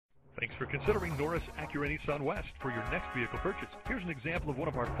Thanks for considering Norris Acura-Nissan West for your next vehicle purchase. Here's an example of one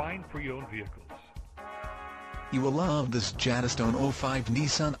of our fine pre-owned vehicles. You will love this Jadestone 05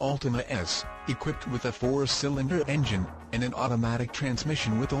 Nissan Altima S, equipped with a 4-cylinder engine and an automatic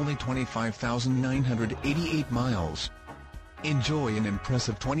transmission with only 25,988 miles. Enjoy an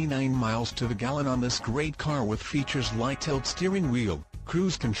impressive 29 miles to the gallon on this great car with features like tilt steering wheel,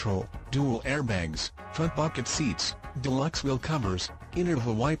 cruise control, dual airbags, front bucket seats, deluxe wheel covers,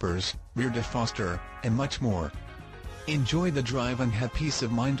 interval wipers, rear defroster, and much more. Enjoy the drive and have peace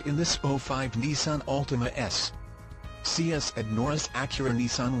of mind in this 05 Nissan Altima S. See us at Norris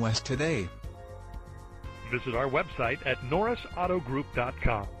Acura-Nissan West today. Visit our website at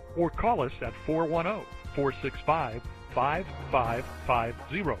norrisautogroup.com or call us at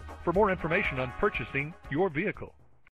 410-465-5550 for more information on purchasing your vehicle.